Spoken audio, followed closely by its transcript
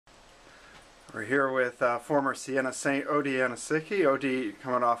We're here with former Siena Saint Anosike. Odi,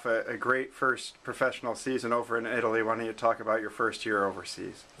 coming off a great first professional season over in Italy. Why don't you talk about your first year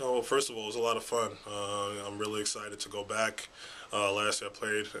overseas? Oh, well, first of all, it was a lot of fun. I'm really excited to go back. Last year I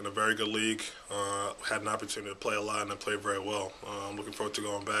played in a very good league, had an opportunity to play a lot, and I played very well. I'm looking forward to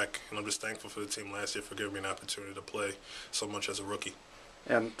going back, and I'm just thankful for the team last year for giving me an opportunity to play so much as a rookie.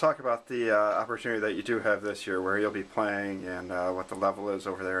 And talk about the opportunity that you do have this year, where you'll be playing and what the level is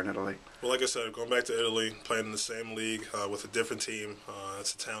over there in Italy. Well, like I said, going back to Italy, playing in the same league with a different team.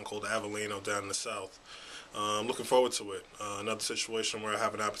 It's a town called Avellino down in the south. I'm looking forward to it. Another situation where I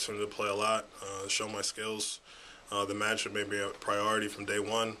have an opportunity to play a lot, show my skills. The matchup may be a priority from day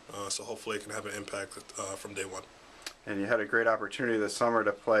one, so hopefully it can have an impact from day one. And you had a great opportunity this summer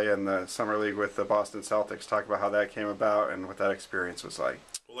to play in the summer league with the Boston Celtics. Talk about how that came about and what that experience was like.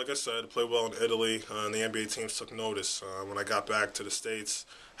 Well, like I said, I played well in Italy, and the NBA teams took notice. When I got back to the States,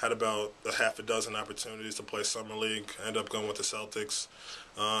 had about a half a dozen opportunities to play summer league. I ended up going with the Celtics.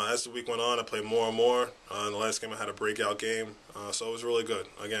 As the week went on, I played more and more. In the last game, I had a breakout game, so it was really good.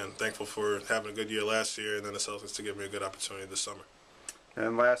 Again, thankful for having a good year last year, and then the Celtics to give me a good opportunity this summer.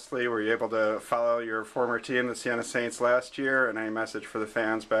 And lastly, were you able to follow your former team, the Siena Saints, last year? And any message for the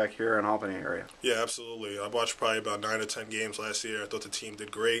fans back here in Albany area? Yeah, absolutely. I watched probably about 9 or 10 games last year. I thought the team did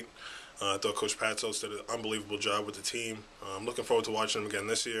great. I thought Coach Patos did an unbelievable job with the team. I'm looking forward to watching them again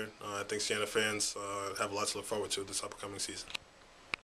this year. I think Siena fans have a lot to look forward to this upcoming season.